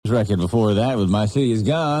record before that with My City Is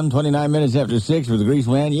Gone. 29 minutes after 6 with the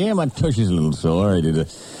Greasman. Yeah, my tush is a little sore. I did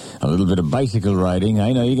a little bit of bicycle riding.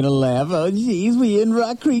 I know you're going to laugh. Oh, geez, we in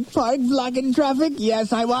Rock Creek Park blocking traffic?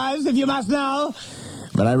 Yes, I was, if you must know.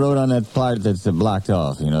 But I rode on that part that's blocked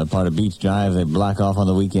off. You know, part of Beach Drive they block off on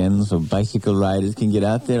the weekends so bicycle riders can get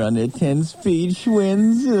out there on their 10-speed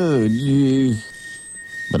Schwinns. Oh, jeez.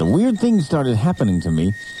 But a weird thing started happening to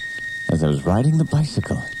me as I was riding the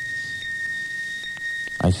bicycle.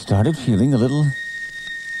 I started feeling a little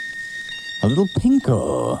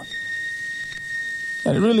pinko.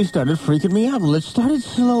 And it really started freaking me out. Well, it started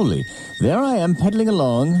slowly. There I am pedaling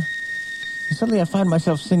along. And suddenly I find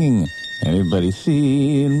myself singing, "Anybody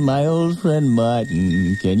seen my old friend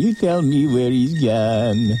Martin? Can you tell me where he's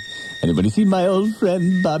gone? Anybody seen my old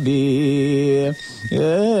friend Bobby?" You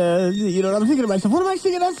know what I'm thinking to myself? What am I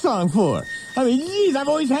singing that song for? I mean, geez, I've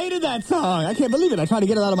always hated that song. I can't believe it. I tried to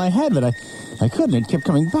get it out of my head, but I couldn't. It kept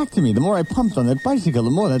coming back to me. The more I pumped on that bicycle, the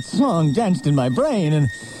more that song danced in my brain, and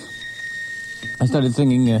I started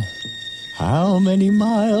singing, "How many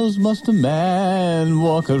miles must a man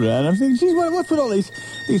walk around?" I'm thinking, geez, what's with all these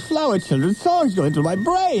flower children songs going through my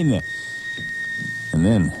brain? And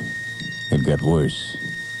then it got worse.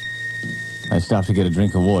 I stopped to get a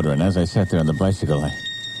drink of water, and as I sat there on the bicycle, I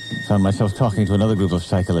found myself talking to another group of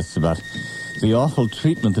cyclists about the awful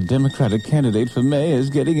treatment the Democratic candidate for mayor is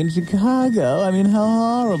getting in Chicago. I mean, how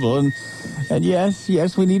horrible. And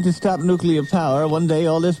yes, we need to stop nuclear power. One day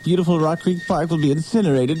all this beautiful Rock Creek Park will be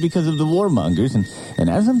incinerated because of the warmongers. And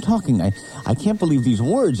as I'm talking, I can't believe these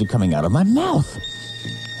words are coming out of my mouth.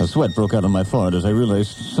 A sweat broke out on my forehead as I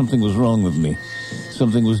realized something was wrong with me.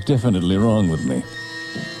 Something was definitely wrong with me.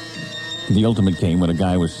 The ultimate came when a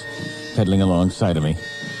guy was pedaling alongside of me.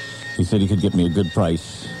 He said he could get me a good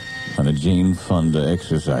price on a Jane Fonda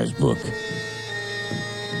exercise book.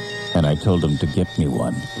 And I told him to get me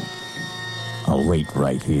one. I'll wait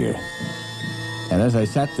right here. And as I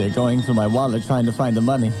sat there going through my wallet trying to find the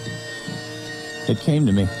money, it came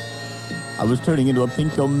to me. I was turning into a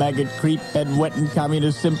pinko maggot creep, bedwetting,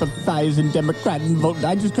 communist sympathizing Democrat and vote.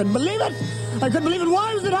 I just couldn't believe it. I couldn't believe it.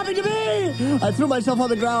 Why was it happening to me? I threw myself on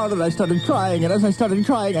the ground and I started crying. And as I started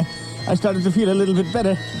crying, I started to feel a little bit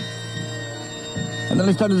better. And then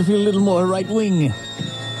I started to feel a little more right-wing.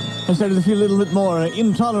 I started to feel a little bit more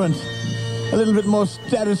intolerant. A little bit more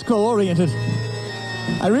status quo-oriented.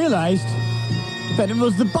 I realized that it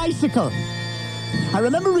was the bicycle. I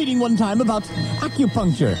remember reading one time about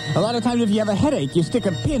acupuncture. A lot of times if you have a headache, you stick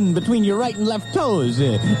a pin between your right and left toes.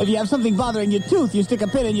 If you have something bothering your tooth, you stick a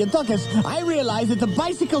pin in your tuchus. I realized that the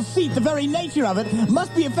bicycle seat, the very nature of it,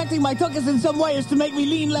 must be affecting my tuchus in some way as to make me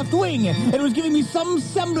lean left wing. It was giving me some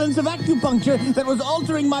semblance of acupuncture that was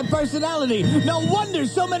altering my personality. No wonder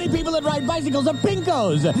so many people that ride bicycles are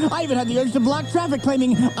pinkos. I even had the urge to block traffic,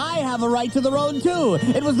 claiming I have a right to the road too.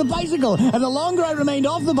 It was the bicycle, and the longer I remained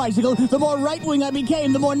off the bicycle, the more right-wing I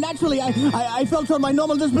became, the more naturally I felt toward my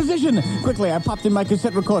normal disposition. Quickly, I popped in my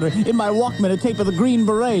cassette recorder, in my Walkman, a tape of the Green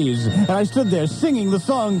Berets, and I stood there singing the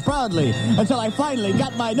song proudly until I finally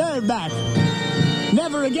got my nerve back.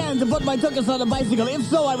 Never again to put my tuchus on a bicycle. If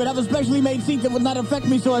so, I would have a specially made seat that would not affect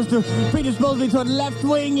me so as to predispose me toward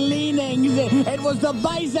left-wing leanings. It was the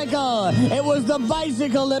bicycle. It was the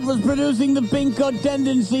bicycle that was producing the pinko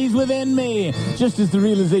tendencies within me. Just as the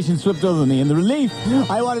realization swept over me and the relief,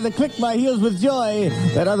 I wanted to click my heels with joy.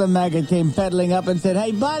 That other maggot came pedaling up and said,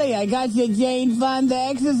 "Hey, buddy, I got your Jane Fonda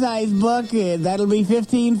exercise book. That'll be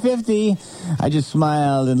 $15.50. I just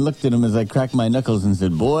smiled and looked at him as I cracked my knuckles and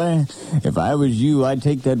said, "Boy, if I was you, I'd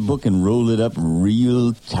take that book and roll it up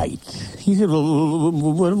real tight." He said, "Well,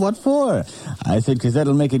 what for?" I said, "Because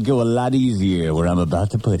that'll make it go a lot easier where I'm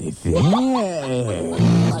about to put it." Yeah.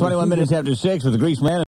 It's 21 minutes after 6 with the Greaseman.